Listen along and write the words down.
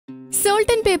Salt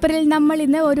and പേപ്പറിൽ നമ്മൾ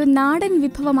ഇന്ന് ഒരു നാടൻ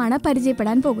വിഭവമാണ്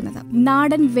പരിചയപ്പെടാൻ പോകുന്നത്.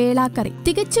 നാടൻ വേള കറി.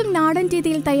 തികച്ചും നാടൻ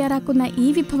രീതിയിൽ തയ്യാറാക്കുന്ന ഈ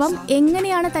വിഭവം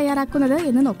എങ്ങനെയാണ് തയ്യാറാക്കുന്നത്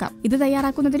എന്ന് നോക്കാം. ഇത്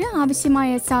തയ്യാറാക്കുന്നതിന്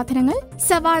ആവശ്യമായ സാധനങ്ങൾ: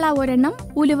 സവാള 1 എണ്ണം,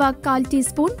 ഉലുവ 1/4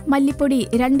 ടീസ്പൂൺ, മല്ലിപ്പൊടി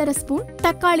 2.5 സ്പൂൺ,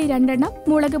 തക്കാളി 2 എണ്ണം,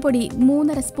 മുളക് പൊടി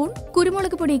 3.5 സ്പൂൺ,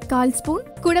 കുരുമുളക് പൊടി 1/4 സ്പൂൺ,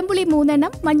 കുടംപുളി 3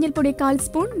 എണ്ണം, മഞ്ഞൾപ്പൊടി 1/4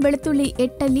 സ്പൂൺ, വെളുത്തുള്ളി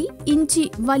 8 അല്ലി, ഇഞ്ചി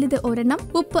വലുത് 1 എണ്ണം,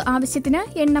 ഉപ്പ് ആവശ്യത്തിന്,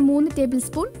 എണ്ണ 3 ടേബിൾ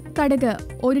സ്പൂൺ, കടുക്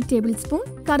 1 ടേബിൾ സ്പൂൺ,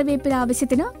 കറിവേപ്പില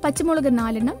ആവശ്യത്തിന്, പച്ചമുളക്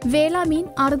 4 എണ്ണം, വേള മീൻ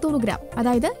 600 ഗ്രാം,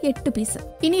 അതായത് 8 പീസ്.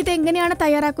 ഇനി ഇത് എങ്ങനെയാണ്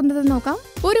തയ്യാറാക്കുന്നത് നോക്കാം.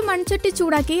 ഒരു മൺചട്ടി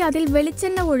ചൂടാക്കി അതിൽ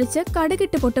വെളിച്ചെണ്ണ ഒഴിച്ച്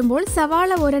കടുകിട്ട് പൊട്ടുമ്പോൾ സവാള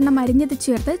 1 എണ്ണം അരിഞ്ഞത്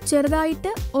ചേർത്ത്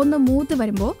ചെറുതായിട്ട് ഒന്ന് മൂത്ത്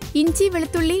വരുമ്പോൾ ഇഞ്ചി,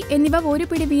 വെളുത്തുള്ളി എന്നിവ 1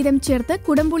 പിടി വീതം ചേർത്ത്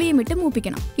കുടംപുളിയും ഇട്ട്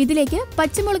മൂപ്പിക്കണം. ഇതിലേക്ക്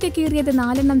പച്ചമുളക് കീറിയത്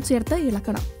 4 എണ്ണം ചേർത്ത്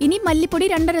ഇളക്കണം. ഇനി മല്ലിപ്പൊടി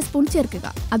 2.5 സ്പൂൺ ചേർക്കുക.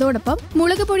 അതോടൊപ്പം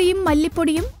മുളക് പൊടിയും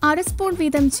മല്ലിപ്പൊടിയും 1/2 സ്പൂൺ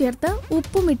വീതം ചേർത്ത്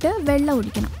ഉപ്പുമിട്ട് വെള്ളം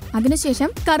ഒഴിക്കണം. അതിനുശേഷം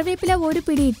കറിവേപ്പില 1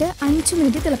 പിടിയിട്ട് 5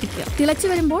 മിനിറ്റ് തിളപ്പിക്കുക. തിളച്ചു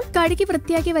വരുമ്പോൾ കഴുകി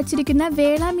വൃത്തിയാക്കി വച്ചിരിക്കുന്ന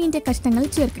വേള മീന്റെ കഷ്ണങ്ങൾ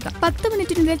ചേർക്കുക. 10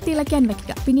 മിനിറ്റിനുള്ളിൽ തിളയ്ക്കാൻ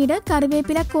വെക്കുക. പിന്നീട്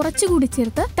കറിവേപ്പില കുറച്ചുകൂടി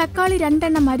ചേർത്ത് തക്കാളി 2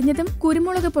 എണ്ണം അരിഞ്ഞതും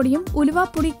കുരുമുളക് പൊടിയും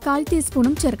ഉലുവാപ്പൊടി 1/4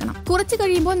 ടീസ്പൂണും ചേർക്കണം. കുറച്ച്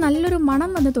കഴിയുമ്പോൾ നല്ലൊരു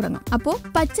മണം വന്ന് തുടങ്ങും. അപ്പോൾ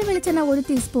പച്ച വെളിച്ചെണ്ണ 1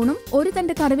 ടീസ്പൂണും 1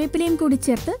 തണ്ട് കറിവേപ്പിലയും കൂടി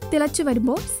ചേർത്ത് തിളച്ചു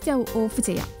വരുമ്പോൾ സ്റ്റൗ ഓഫ്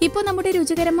ചെയ്യാം. ഇപ്പോൾ നമ്മുടെ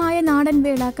രുചികരമായ നാടൻ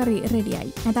വേള കറി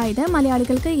റെഡിയായി. അതായത്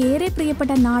മലയാളികൾക്ക് ഏറെ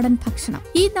പ്രിയപ്പെട്ട നാടൻ ഭക്ഷണം.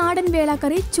 ഈ നാടൻ വേള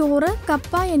കറി ചോറ്,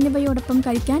 കപ്പ എന്നിവയോടൊപ്പം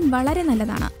കഴിക്കാൻ വളരെ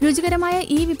നല്ലതാണ്. രുചികരമായ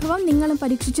ഈ വിഭവം നിങ്ങളും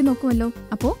പരീക്ഷിച്ചു നോക്കുമല്ലോ.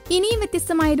 അപ്പോൾ ഇനിയും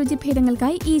വ്യത്യസ്തമായ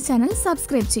രുചിഭേദങ്ങൾക്കായി ഈ ചാനൽ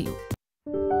സബ്സ്ക്രൈബ് ചെയ്യൂ.